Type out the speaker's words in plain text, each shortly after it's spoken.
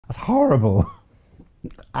That's horrible.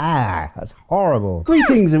 Ah, that's horrible.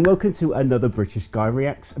 Greetings and welcome to another British Guy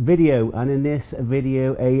Reacts video, and in this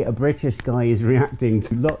video a British guy is reacting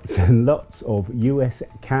to lots and lots of US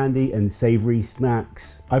candy and savoury snacks.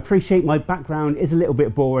 I appreciate my background is a little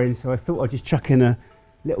bit boring, so I thought I'd just chuck in a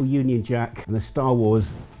little Union Jack and a Star Wars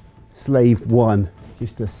Slave 1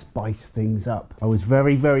 just to spice things up. I was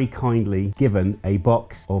very kindly given a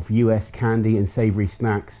box of US candy and savoury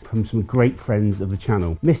snacks from some great friends of the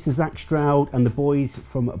channel. Mr. Zach Stroud and the boys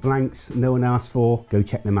from Blanks No One Asked For. Go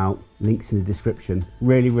check them out. Links in the description.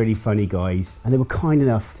 Really funny guys. And they were kind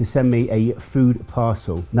enough to send me a food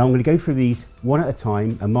parcel. Now I'm going to go through these one at a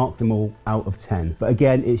time and mark them all out of 10. But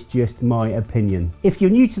again, it's just my opinion. If you're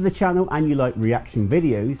new to the channel and you like reaction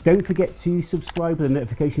videos, don't forget to subscribe with the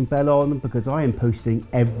notification bell on, because I am posting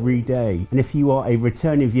every day. And if you are a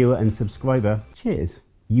returning viewer and subscriber, cheers.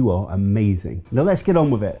 You are amazing. Now let's get on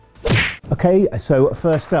with it. Okay, so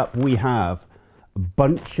first up we have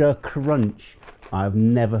Buncher Crunch. I've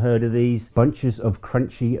never heard of these. Bunches of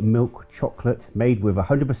crunchy milk chocolate made with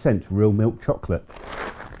 100% real milk chocolate.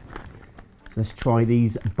 Let's try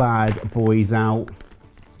these bad boys out.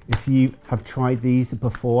 If you have tried these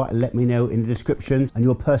before, let me know in the description, and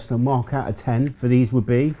your personal mark out of 10 for these would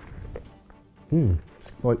be.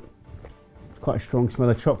 It's quite a strong smell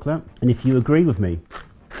of chocolate. And if you agree with me,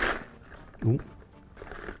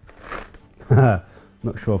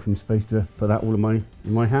 not sure if I'm supposed to put that all in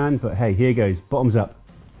my hand, but hey, here goes. Bottoms up.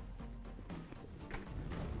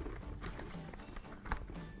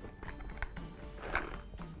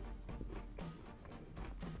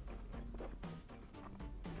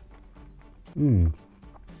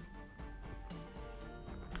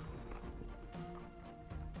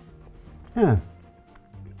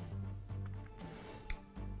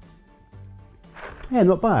 Yeah,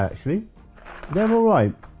 not bad actually. They're all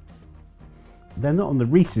right. They're not on the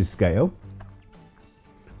Reese's scale,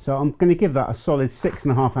 so I'm going to give that a solid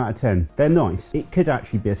 6.5 out of 10. They're nice. It could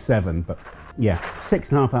actually be a 7, but yeah,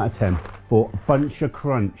 6.5 out of 10 for Buncher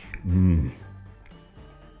Crunch.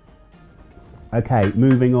 Okay,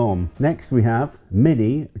 moving on. Next we have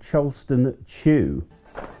Mini Charleston Chew.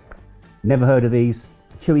 Never heard of these.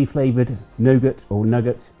 Chewy flavoured nougat or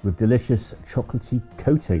nugget with delicious chocolatey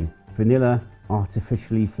coating. Vanilla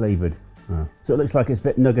artificially flavoured. So it looks like it's a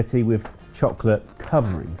bit nuggety with chocolate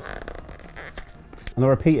coverings. And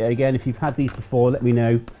I'll repeat it again, if you've had these before, let me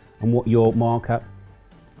know and what your markup,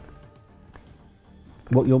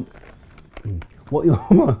 what your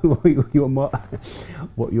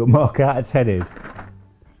mark out of 10 is.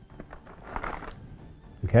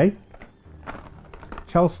 Okay,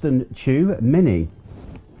 Charleston Chew Mini.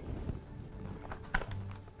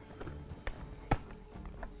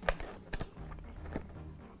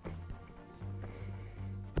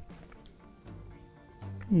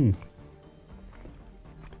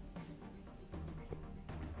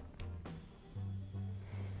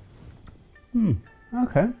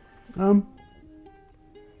 Okay.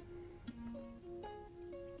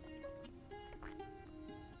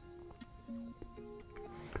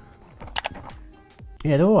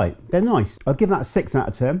 Yeah, they're alright. They're nice. I'll give that a 6 out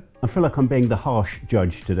of 10. I feel like I'm being the harsh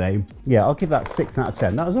judge today. Yeah, I'll give that 6 out of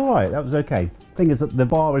 10. That was alright. That was okay. Thing is that the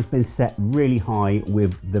bar has been set really high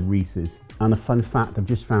with the Reese's. And a fun fact, I've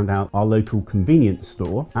just found out our local convenience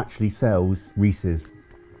store actually sells Reese's.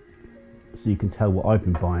 So you can tell what I've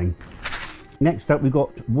been buying. Next up, we've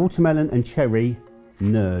got Watermelon and Cherry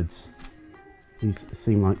Nerds. These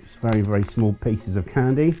seem like very small pieces of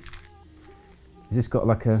candy. Has this got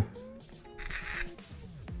like a...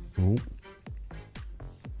 Oh.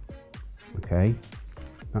 Okay,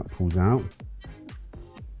 that pulls out.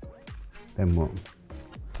 Then what?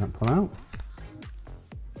 Does that pull out?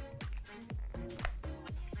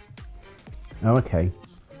 Oh, okay.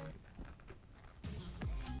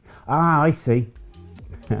 Ah, I see.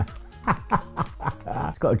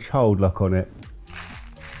 It's got a child lock on it.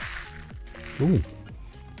 Ooh.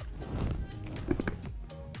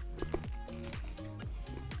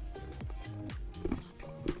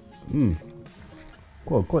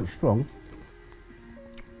 Quite strong.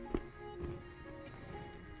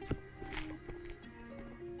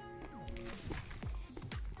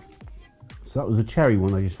 So that was a cherry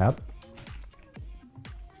one I just had.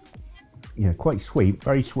 Yeah, quite sweet,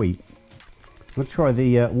 very sweet. Let's try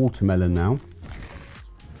the watermelon now.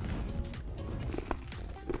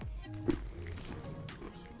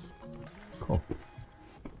 Cool.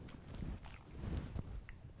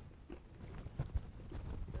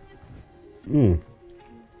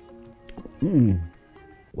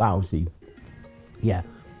 Wowsy. Yeah.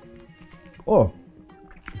 Oh,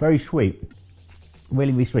 very sweet.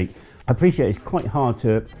 Really sweet. I appreciate it's quite hard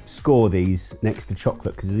to score these next to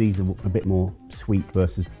chocolate because these are a bit more sweet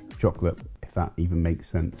versus chocolate, if that even makes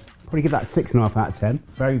sense. Probably give that 6.5 out of 10.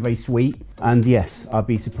 Very, very sweet. And yes, I'd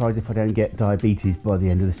be surprised if I don't get diabetes by the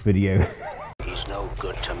end of this video. He's no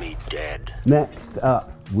good to me dead. Next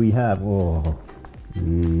up, we have,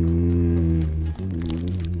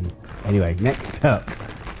 anyway, next up,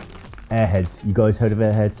 Airheads. You guys heard of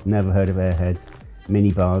Airheads? Never heard of Airheads.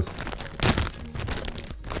 Mini bars.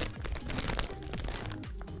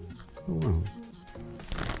 Oh, wow.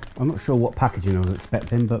 I'm not sure what packaging I was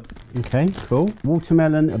expecting, but okay, cool.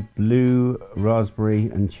 Watermelon, a blue, raspberry,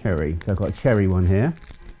 and cherry. So I've got a cherry one here.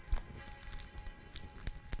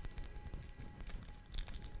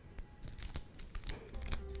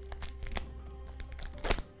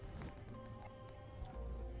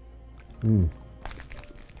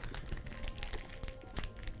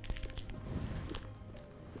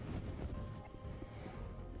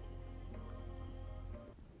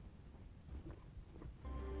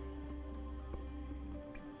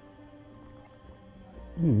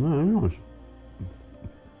 Very nice.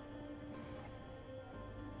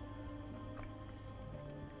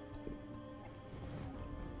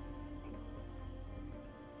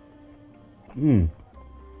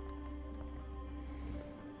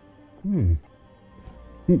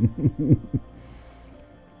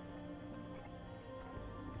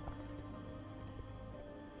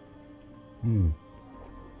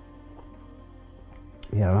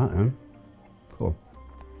 Yeah, I like them. Cool.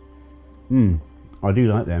 I do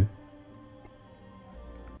like them.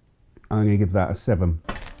 I'm going to give that a 7.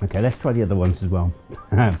 Okay, let's try the other ones as well.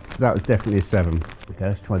 That was definitely a 7. Okay,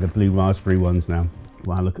 let's try the blue raspberry ones now.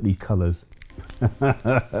 Wow, look at these colours.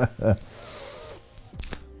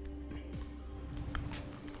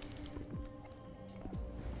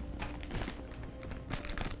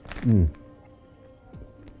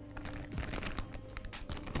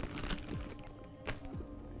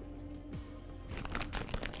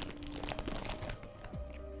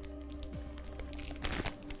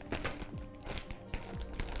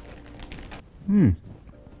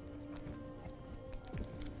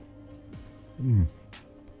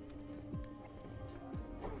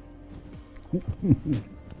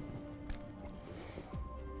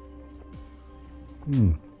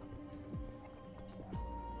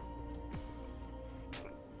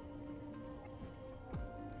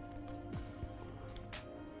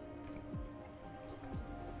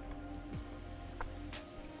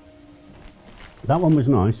 That one was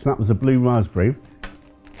nice. That was a blue raspberry.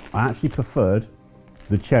 I actually preferred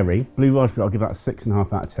the cherry. Blue raspberry, I'll give that a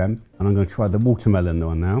 6.5 out of 10. And I'm going to try the watermelon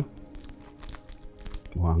one now.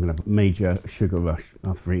 Well, I'm going to have a major sugar rush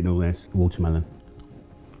after eating all this. Watermelon.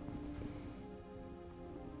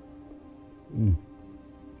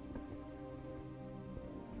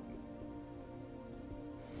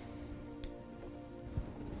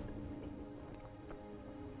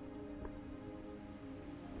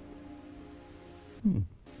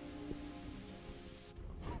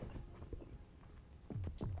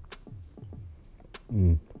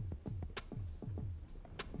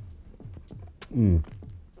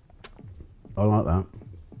 I like that.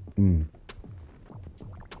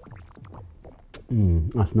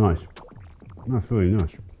 That's nice. That's really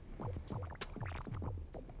nice.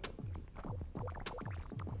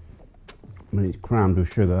 I mean, it's crammed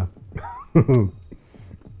with sugar. No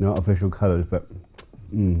artificial colours, but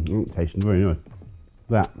it's tasting very nice.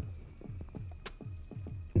 That.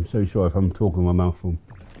 I'm so sorry if I'm talking my mouth full.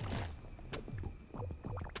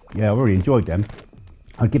 Yeah, I really enjoyed them.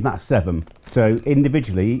 I'd give that a 7. So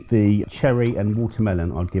individually, the cherry and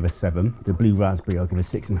watermelon, I'd give a 7. The blue raspberry, I'll give a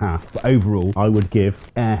 6.5. But overall, I would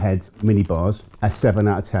give Airheads mini bars a 7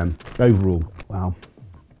 out of 10. Overall, wow.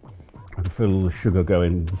 I can feel all the sugar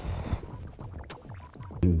going.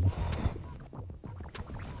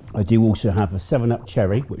 I do also have a 7-Up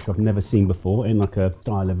cherry, which I've never seen before, in like a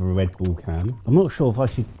style of a Red Bull can. I'm not sure if I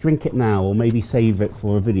should drink it now or maybe save it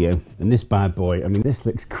for a video. And this bad boy, I mean, this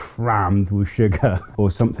looks crammed with sugar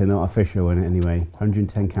or something artificial in it anyway.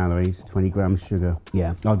 110 calories, 20 grams sugar.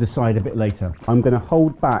 Yeah, I'll decide a bit later. I'm going to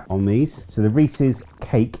hold back on these. So the Reese's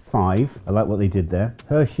Cake 5, I like what they did there.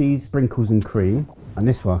 Hershey's Sprinkles and Cream. And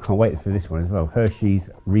this one, I can't wait for this one as well. Hershey's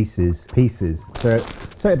Reese's Pieces. So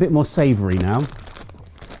a bit more savoury now.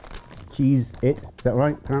 Cheese It, is that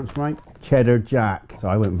right? Pronounced right? Cheddar Jack. So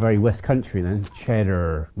I went very West Country then.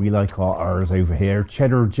 Cheddar. We like our R's over here.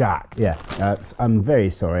 Cheddar Jack. Yeah, I'm very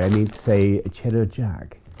sorry. I need to say Cheddar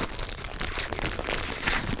Jack.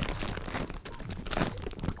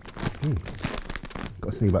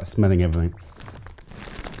 Got to think about smelling everything.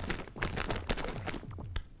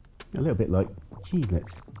 A little bit like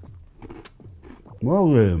cheeselets.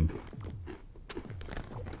 Well then.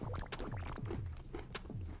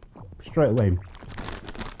 Straight away.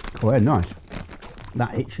 Oh, they're nice.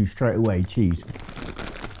 That hits you straight away, cheese.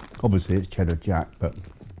 Obviously it's cheddar jack, but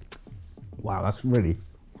wow, that's really...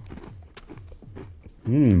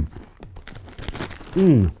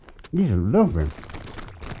 These are lovely.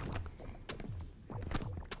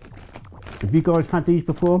 Have you guys had these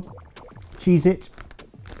before? Cheese it,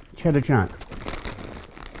 cheddar jack.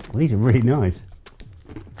 Well, these are really nice.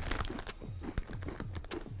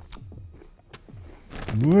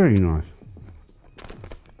 Really nice.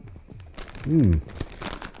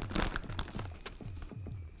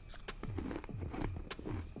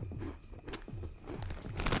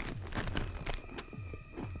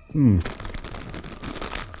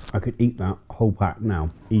 I could eat that whole pack now,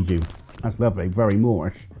 easy. That's lovely, very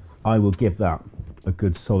Moorish. I will give that a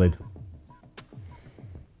good solid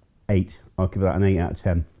 8. I'll give that an 8 out of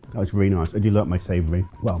 10. That was really nice. I do like my savoury.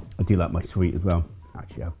 Well, I do like my sweet as well.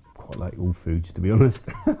 Actually, I quite like all foods, to be honest.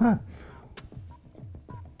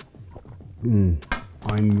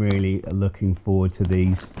 I'm really looking forward to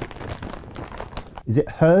these. Is it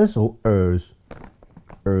hers or hers?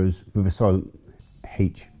 Hers with a silent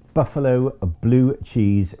H. Buffalo blue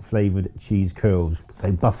cheese flavoured cheese curls.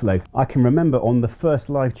 So buffalo. I can remember on the first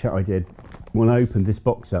live chat I did when I opened this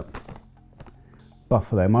box up.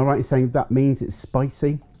 Buffalo. Am I right in saying that means it's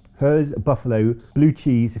spicy? Hers buffalo blue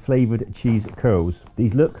cheese flavoured cheese curls.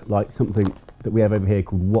 These look like something that we have over here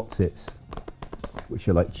called Whatsits, which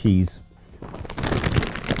are like cheese.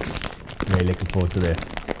 Really looking forward to this.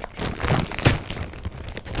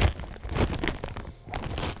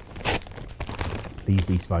 Please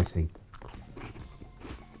be spicy.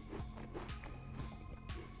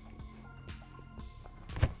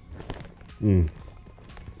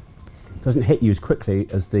 Doesn't hit you as quickly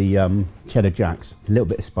as the cheddar jacks. A little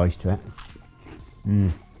bit of spice to it.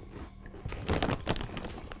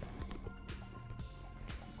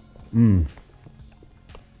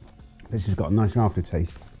 This has got a nice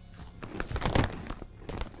aftertaste.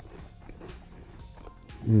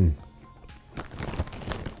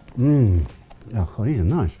 Oh, these are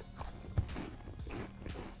nice.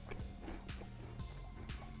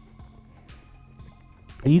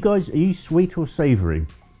 Are you sweet or savoury?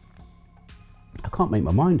 I can't make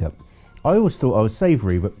my mind up. I always thought I was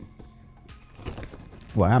savoury, but...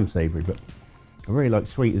 Well, I am savoury, but I really like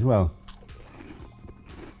sweet as well.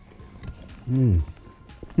 I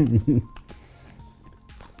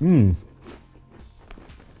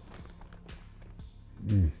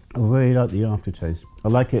really like the aftertaste. I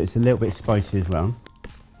like it, it's a little bit spicy as well.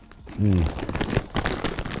 I'm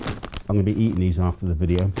going to be eating these after the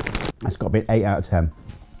video. That's got to be an 8 out of 10.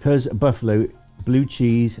 Hers buffalo blue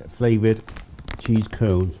cheese flavoured cheese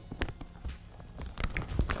curls.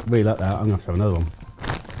 Really like that. I'm going to have to have another one.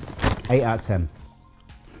 8 out of 10.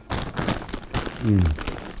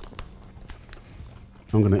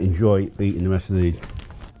 I'm going to enjoy eating the rest of these.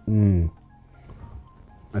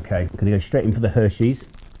 Okay, going to go straight in for the Hershey's.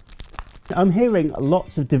 I'm hearing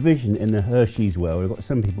lots of division in the Hershey's world. We've got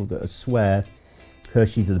some people that swear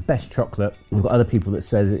Hershey's are the best chocolate. We've got other people that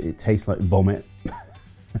say that it tastes like vomit.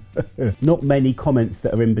 Not many comments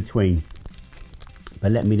that are in between.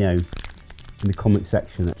 But let me know in the comment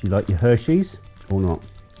section. Do you like your Hershey's or not?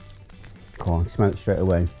 Oh, I can smell it straight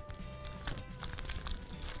away.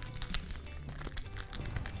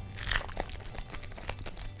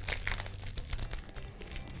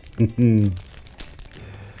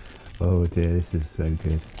 Oh dear, this is so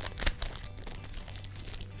good.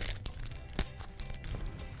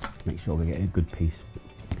 Make sure we get a good piece.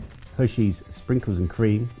 Hershey's Sprinkles and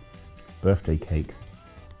Cream birthday cake.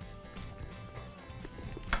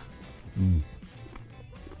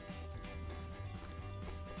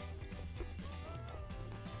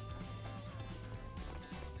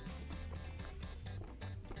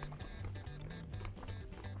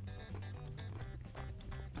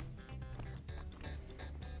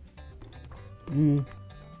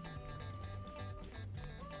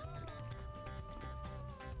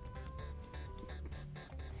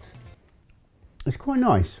 It's quite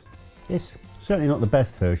nice. It's certainly not the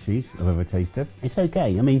best Hershey's I've ever tasted. It's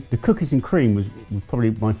okay. I mean, the cookies and cream was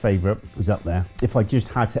probably my favourite, was up there. If I just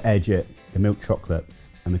had to edge it, the milk chocolate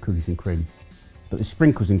and the cookies and cream. But the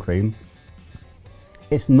sprinkles and cream,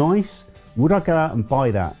 it's nice. Would I go out and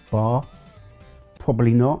buy that bar?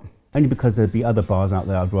 Probably not. Only because there'd be other bars out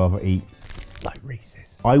there I'd rather eat, like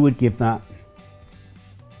Reese's. I would give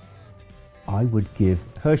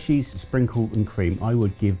Hershey's Sprinkle and Cream,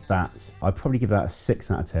 I'd probably give that a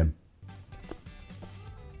 6 out of 10.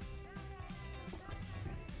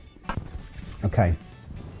 Okay,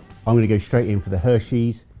 I'm going to go straight in for the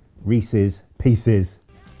Hershey's Reese's Pieces.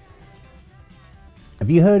 Have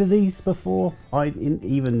you heard of these before? I didn't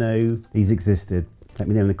even know these existed. Let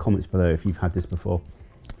me know in the comments below if you've had this before.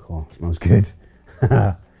 Oh, it smells good.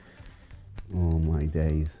 Oh my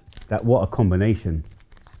days. What a combination.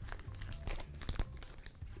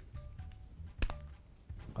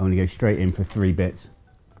 I'm going to go straight in for 3 bits.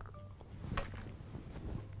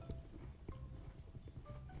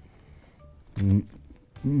 Mm.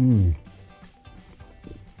 Mm.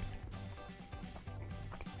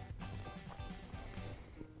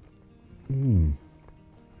 Mm.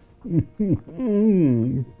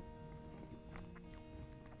 Mm.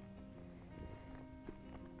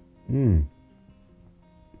 Mm.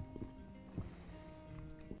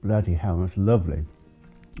 Bloody hell, that's lovely.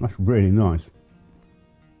 That's really nice.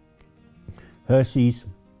 Hershey's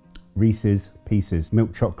Reese's Pieces,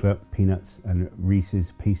 milk chocolate, peanuts and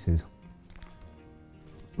Reese's Pieces.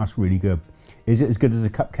 That's really good. Is it as good as the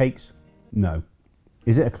cupcakes? No.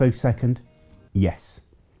 Is it a close second? Yes.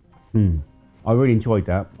 I really enjoyed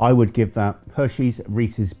that. I would give that Hershey's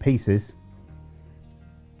Reese's Pieces,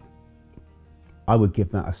 I would give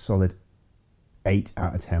that a solid 8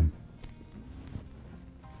 out of 10.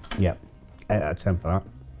 Yep, 8 out of 10 for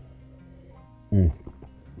that.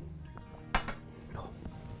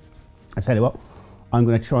 I tell you what, I'm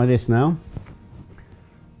going to try this now.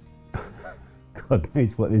 God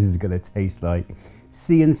knows what this is going to taste like.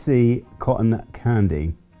 C&C cotton nut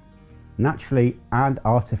candy, naturally and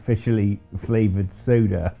artificially flavoured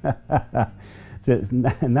soda. So it's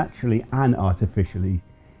naturally and artificially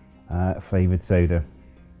flavoured soda.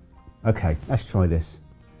 Okay, let's try this.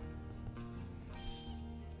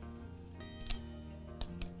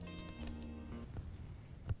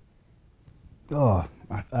 Oh,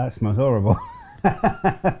 that smells horrible.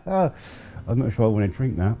 I'm not sure I want to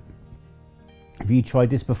drink that. Have you tried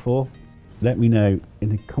this before? Let me know in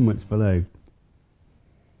the comments below.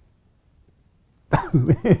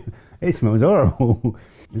 It smells horrible.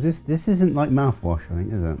 This isn't like mouthwash, I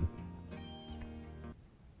think, is it?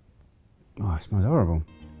 Oh, it smells horrible.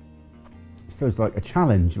 It feels like a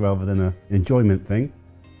challenge rather than an enjoyment thing.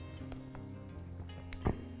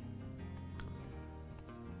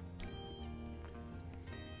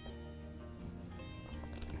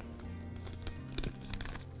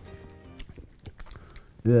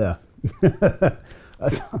 Yeah.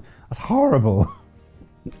 that's horrible.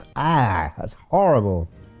 Ah, that's horrible.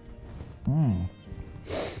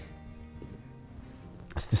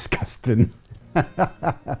 That's disgusting.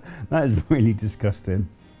 That is really disgusting.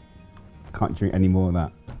 I can't drink any more of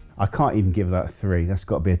that. I can't even give that a 3. That's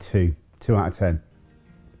got to be a 2. 2 out of 10.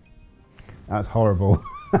 That's horrible.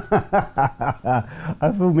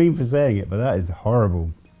 I feel mean for saying it, but that is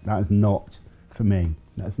horrible. That is not for me.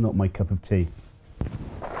 That's not my cup of tea.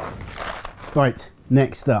 Right,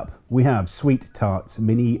 next up we have Sweet Tarts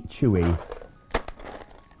Mini Chewy.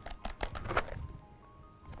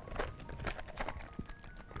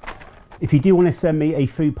 If you do want to send me a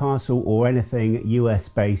food parcel or anything US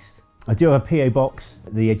based, I do have a PO box.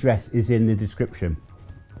 The address is in the description.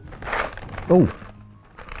 Oh,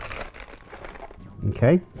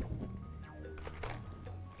 okay.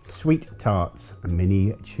 Sweet Tarts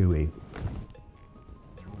Mini Chewy.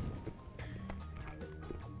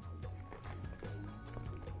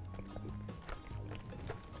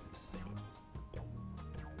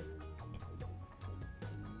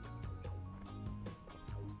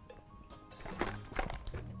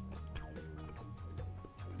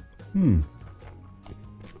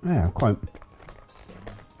 Yeah, quite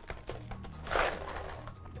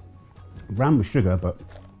brown with sugar, but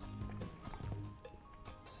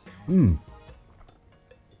yeah,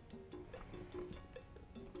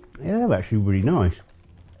 they're actually really nice.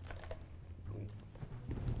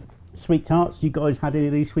 Sweet tarts, you guys had any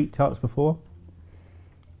of these sweet tarts before?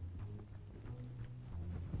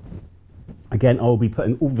 Again, I'll be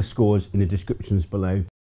putting all the scores in the descriptions below.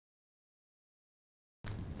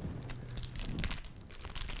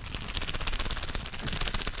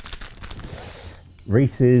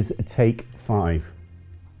 Reese's Take 5.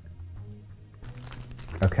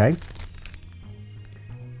 Okay.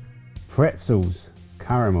 Pretzels,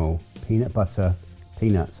 caramel, peanut butter,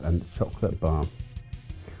 peanuts and chocolate bar.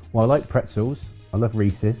 Well, I like pretzels. I love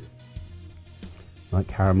Reese's. I like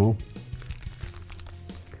caramel.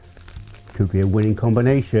 Could be a winning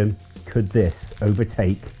combination. Could this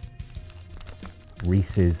overtake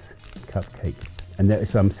Reese's cupcake? And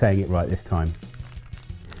notice I'm saying it right this time.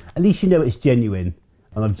 At least you know it's genuine,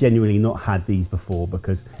 and I've genuinely not had these before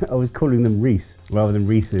because I was calling them Reese rather than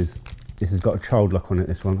Reese's. This has got a child lock on it,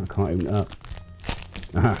 this one. I can't open it up.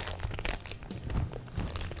 Aha.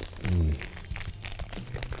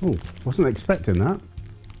 Oh, wasn't expecting that.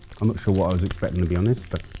 I'm not sure what I was expecting, to be honest,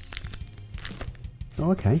 but...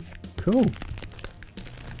 Oh, okay, cool.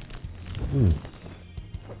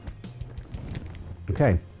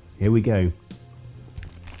 Okay, here we go.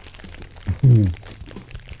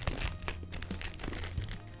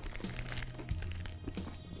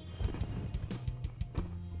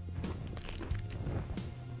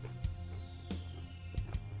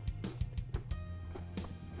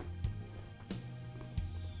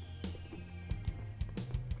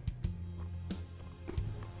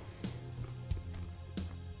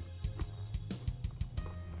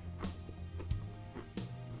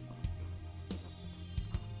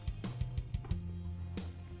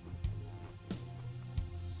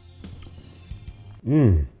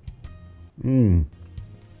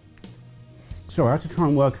 Sorry, I had to try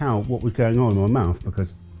and work out what was going on in my mouth because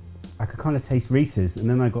I could kind of taste Reese's, and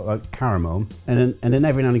then I got like caramel, and then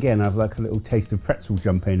every now and again I have like a little taste of pretzel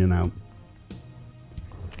jump in and out.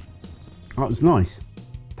 That was nice.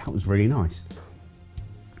 That was really nice.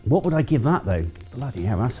 What would I give that though? Bloody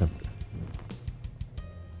hell, that's a...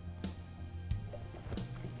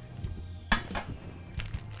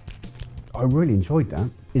 I really enjoyed that.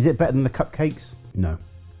 Is it better than the cupcakes? No.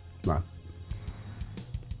 No.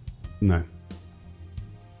 No.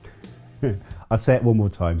 I'll say it one more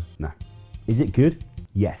time. No. Is it good?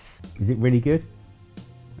 Yes. Is it really good?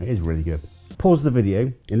 It is really good. Pause the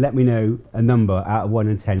video and let me know a number out of 1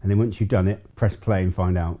 and 10, and then once you've done it, press play and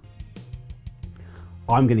find out.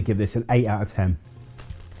 I'm going to give this an 8 out of 10.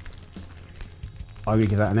 I'm going to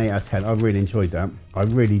give that an 8 out of 10. I really enjoyed that. I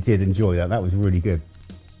really did enjoy that. That was really good.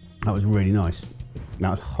 That was really nice. That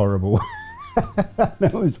was horrible.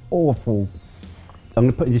 That was awful. I'm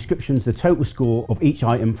going to put in descriptions the total score of each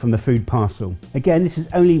item from the food parcel. Again, this is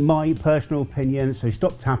only my personal opinion, so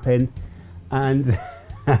stop tapping. And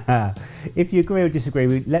if you agree or disagree,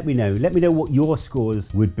 let me know. Let me know what your scores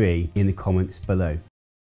would be in the comments below.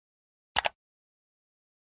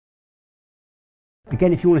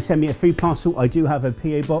 Again, if you want to send me a food parcel, I do have a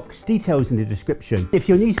PO box, details in the description. If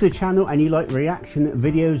you're new to the channel and you like reaction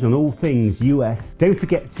videos on all things US, don't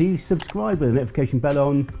forget to subscribe with the notification bell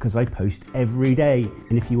on because I post every day.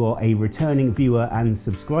 And if you are a returning viewer and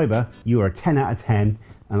subscriber, you are a 10 out of 10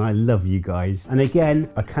 and I love you guys. And again,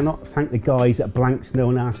 I cannot thank the guys at Blanks No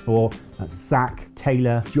One Asked For. That's Zach,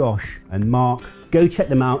 Taylor, Josh and Mark. Go check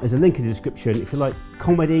them out. There's a link in the description. If you like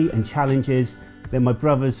comedy and challenges, they're my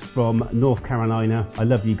brothers from North Carolina. I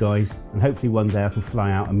love you guys, and hopefully one day I can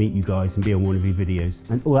fly out and meet you guys and be on one of your videos.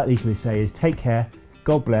 And all that leaves me to say is take care,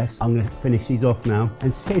 God bless. I'm going to finish these off now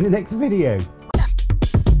and see you in the next video.